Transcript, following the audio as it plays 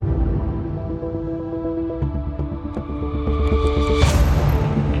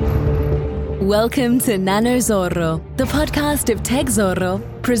Welcome to Nano Zorro, the podcast of Tech Zorro,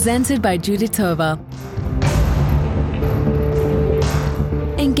 presented by Juditova.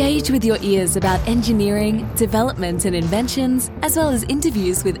 Engage with your ears about engineering, development and inventions, as well as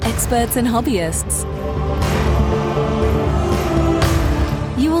interviews with experts and hobbyists.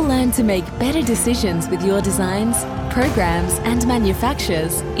 You will learn to make better decisions with your designs, programs and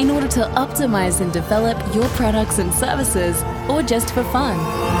manufactures in order to optimize and develop your products and services, or just for fun.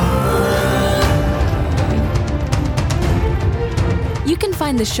 You can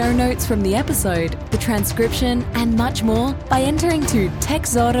find the show notes from the episode, the transcription, and much more by entering to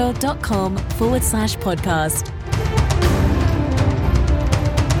techzorro.com/podcast.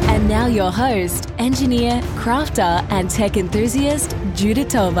 And now your host, engineer, crafter, and tech enthusiast,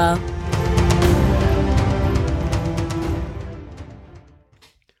 Juditova.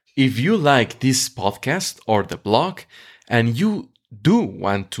 If you like this podcast or the blog, and you do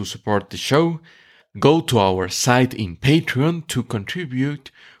want to support the show, go to our site in Patreon to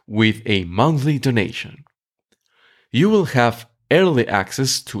contribute with a monthly donation. You will have early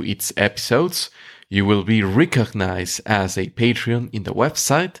access to its episodes, you will be recognized as a Patreon in the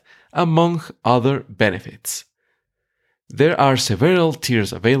website, among other benefits. There are several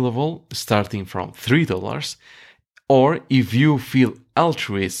tiers available, starting from $3, or if you feel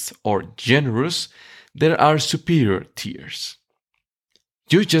altruist or generous, there are superior tiers.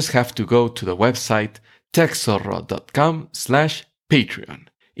 You just have to go to the website techzorro.com/Patreon.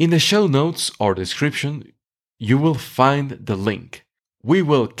 In the show notes or description, you will find the link. We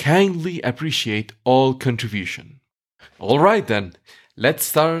will kindly appreciate all contribution. All right then, let's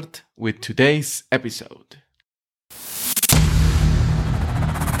start with today's episode.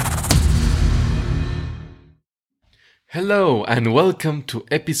 Hello and welcome to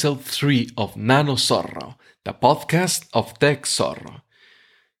episode 3 of Nano Zorro, the podcast of Tech Zorro.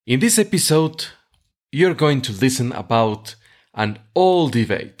 In this episode, you're going to listen about an old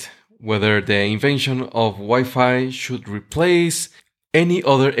debate, whether the invention of Wi-Fi should replace any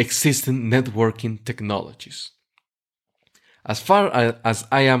other existing networking technologies. As far as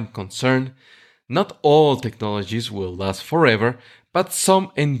I am concerned, not all technologies will last forever, but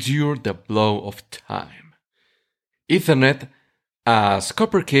some endure the blow of time. Ethernet as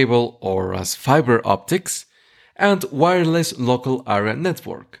copper cable or as fiber optics, and wireless local area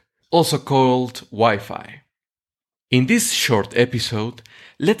network, also called Wi-Fi. In this short episode,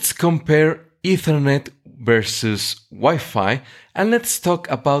 let's compare Ethernet versus Wi-Fi, and let's talk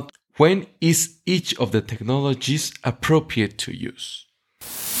about when is each of the technologies appropriate to use.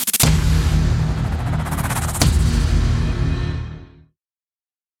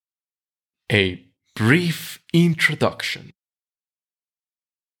 A brief introduction.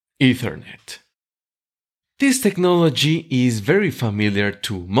 Ethernet. This technology is very familiar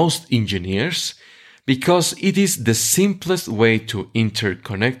to most engineers because it is the simplest way to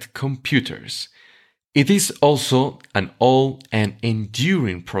interconnect computers. It is also an old and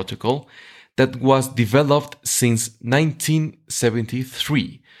enduring protocol that was developed since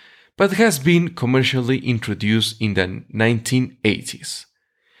 1973, but has been commercially introduced in the 1980s.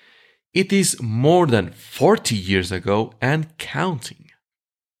 It is more than 40 years ago and counting.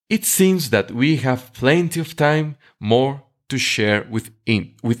 It seems that we have plenty of time more to share with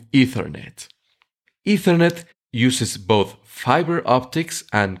Ethernet. Ethernet uses both fiber optics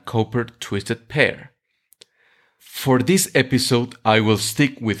and copper twisted pair. For this episode, I will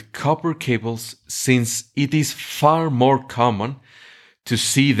stick with copper cables since it is far more common to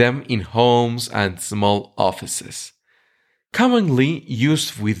see them in homes and small offices. Commonly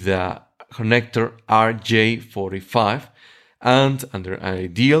used with the connector RJ45, and under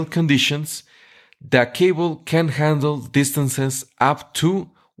ideal conditions, the cable can handle distances up to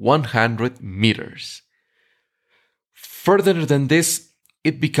 100 meters. Further than this,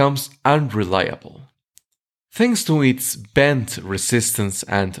 it becomes unreliable. Thanks to its bend resistance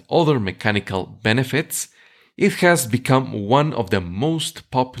and other mechanical benefits, it has become one of the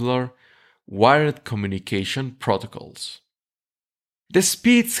most popular wired communication protocols. The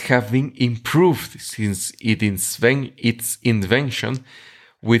speeds have been improved since its invention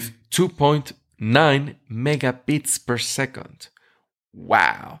with 2.9 megabits per second.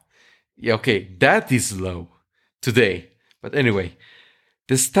 Wow! Yeah, okay, that is slow today. But anyway,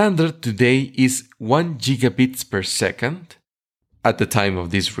 the standard today is 1 gigabits per second at the time of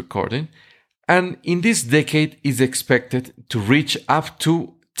this recording, and in this decade is expected to reach up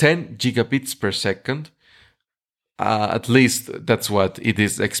to 10 gigabits per second. At least that's what it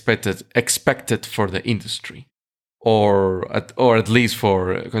is expected for the industry, or at least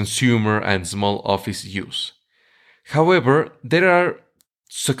for consumer and small office use. However, there are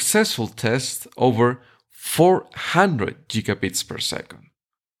successful tests over 400 gigabits per second.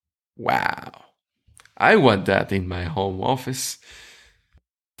 Wow! I want that in my home office.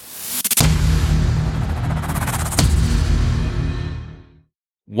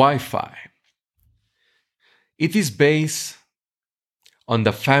 Wi-Fi. It is based on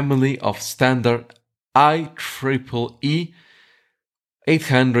the family of standard IEEE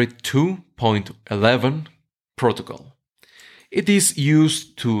 802.11 protocol. It is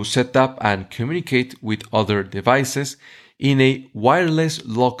used to set up and communicate with other devices in a wireless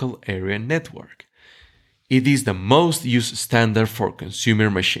local area network. It is the most used standard for consumer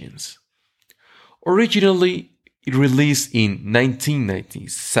machines. Originally released in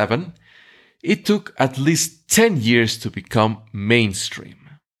 1997, it took at least 10 years to become mainstream.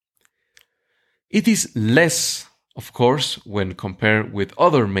 It is less, of course, when compared with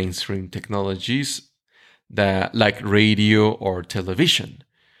other mainstream technologies like radio or television.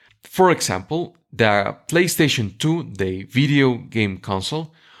 For example, the PlayStation 2, the video game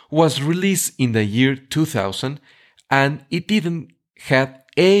console, was released in the year 2000 and it didn't have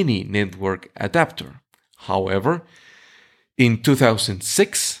any network adapter. However, in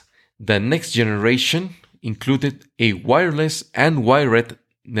 2006, the next generation included a wireless and wired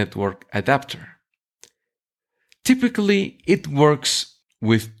network adapter. Typically, it works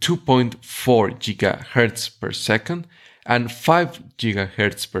with 2.4 GHz per second and 5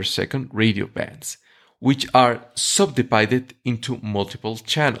 GHz per second radio bands, which are subdivided into multiple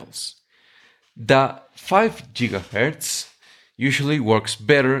channels. The 5 GHz usually works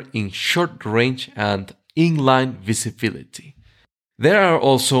better in short range and inline visibility. There are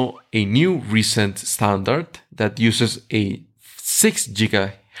also a new recent standard that uses a 6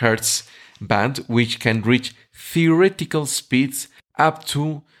 GHz band which can reach theoretical speeds up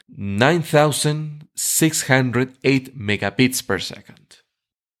to 9,608 megabits per second.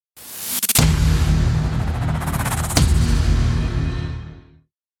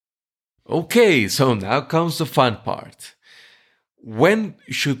 Okay, so now comes the fun part. When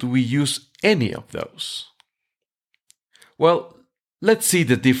should we use any of those? Well, let's see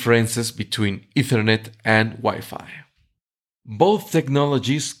the differences between Ethernet and Wi-Fi. Both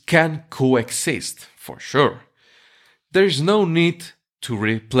technologies can coexist, for sure. There is no need to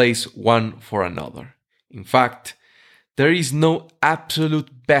replace one for another. In fact, there is no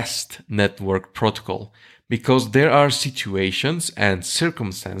absolute best network protocol because there are situations and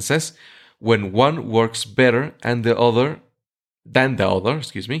circumstances when one works better than the other,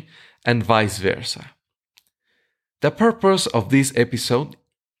 and vice versa. The purpose of this episode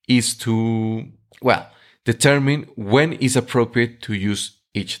is to, determine when is appropriate to use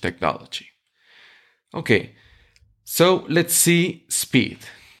each technology. Okay, so let's see speed.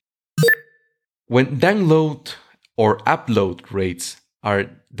 When download or upload rates are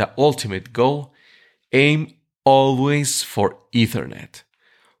the ultimate goal, aim always for Ethernet.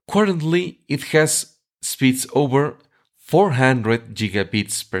 Currently, it has speeds over 400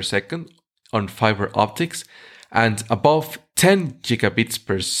 gigabits per second on fiber optics and above 10 gigabits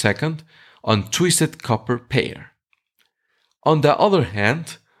per second on twisted copper pair. On the other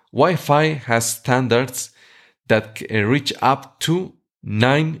hand, Wi-Fi has standards that reach up to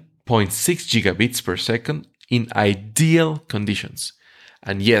 9.6 gigabits per second in ideal conditions.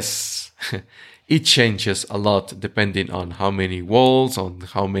 And yes, it changes a lot depending on how many walls, on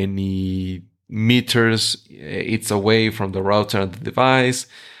how many meters it's away from the router and the device,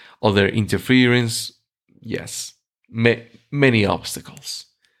 other interference. Yes, many obstacles.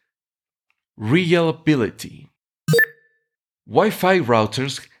 Reliability. Wi-Fi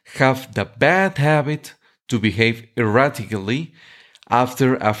routers have the bad habit to behave erratically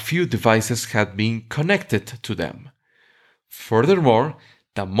after a few devices had been connected to them. Furthermore,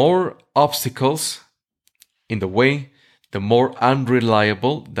 the more obstacles in the way, the more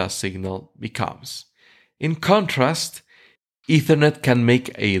unreliable the signal becomes. In contrast, Ethernet can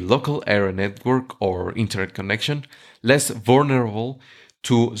make a local area network or internet connection less vulnerable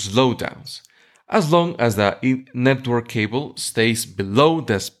to slowdowns, as long as the network cable stays below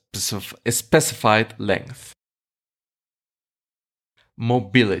the specified length.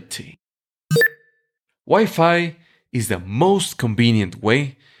 Mobility. Wi-Fi is the most convenient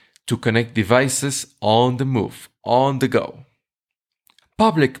way to connect devices on the move, on the go.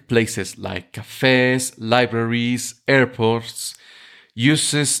 Public places like cafes, libraries, airports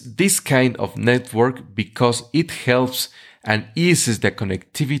uses this kind of network because it helps and eases the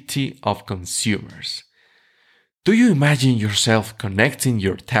connectivity of consumers. Do you imagine yourself connecting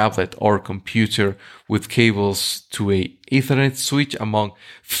your tablet or computer with cables to an Ethernet switch among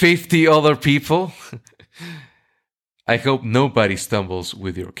 50 other people? I hope nobody stumbles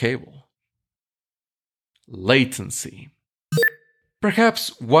with your cable. Latency.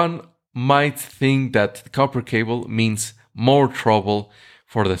 Perhaps one might think that the copper cable means more trouble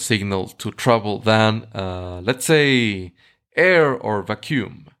for the signal to travel than, let's say, air or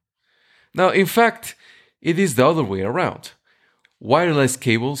vacuum. Now, in fact, it is the other way around. Wireless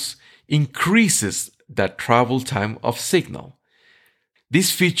cables increases the travel time of signal.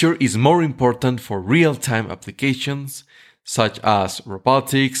 This feature is more important for real-time applications such as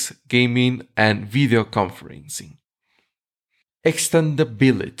robotics, gaming, and video conferencing.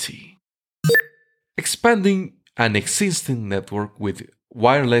 Extendability. Expanding an existing network with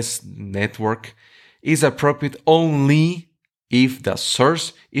wireless network is appropriate only if the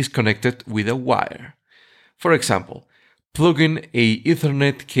source is connected with a wire. For example, plugging an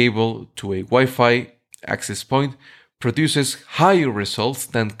Ethernet cable to a Wi-Fi access point produces higher results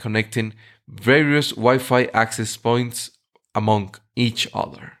than connecting various Wi-Fi access points among each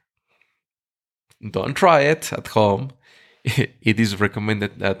other. Don't try it at home. It is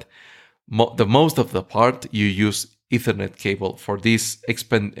recommended that the most of the part you use Ethernet cable for these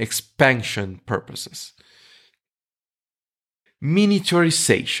expansion purposes.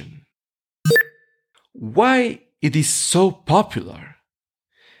 Miniaturization. Why it is so popular?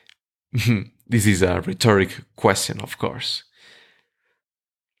 This is a rhetoric question, of course.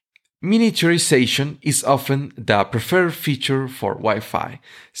 Miniaturization is often the preferred feature for Wi-Fi,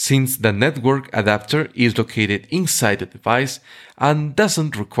 since the network adapter is located inside the device and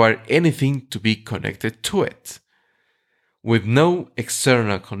doesn't require anything to be connected to it. With no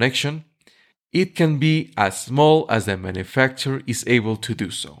external connection, it can be as small as the manufacturer is able to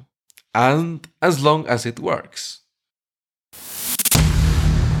do so, and as long as it works.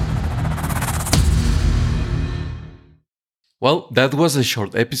 Well, that was a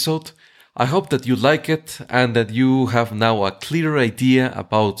short episode. I hope that you like it and that you have now a clearer idea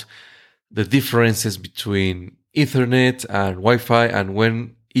about the differences between Ethernet and Wi-Fi and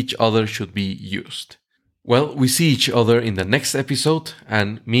when each other should be used. Well, we see each other in the next episode,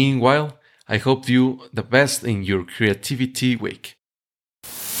 and meanwhile, I hope you the best in your creativity week.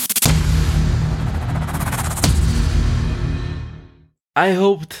 I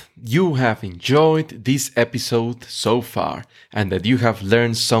hope you have enjoyed this episode so far and that you have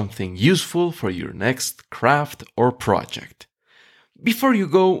learned something useful for your next craft or project. Before you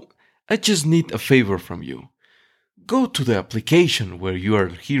go, I just need a favor from you. Go to the application where you are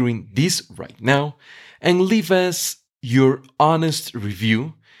hearing this right now and leave us your honest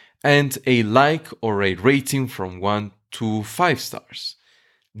review and a like or a rating from 1 to 5 stars.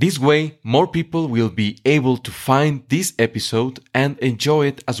 This way, more people will be able to find this episode and enjoy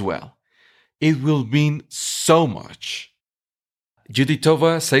it as well. It will mean so much.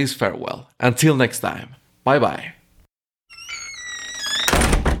 Juditova says farewell. Until next time. Bye-bye.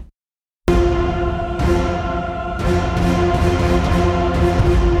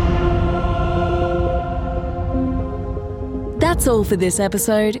 That's all for this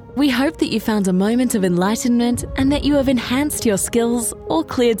episode. We hope that you found a moment of enlightenment and that you have enhanced your skills or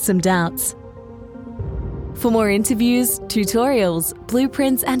cleared some doubts. For more interviews, tutorials,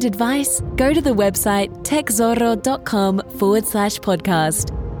 blueprints, and advice, go to the website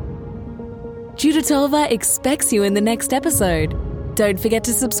techzorro.com/podcast. Juditova expects you in the next episode. Don't forget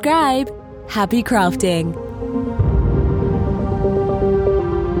to subscribe. Happy crafting!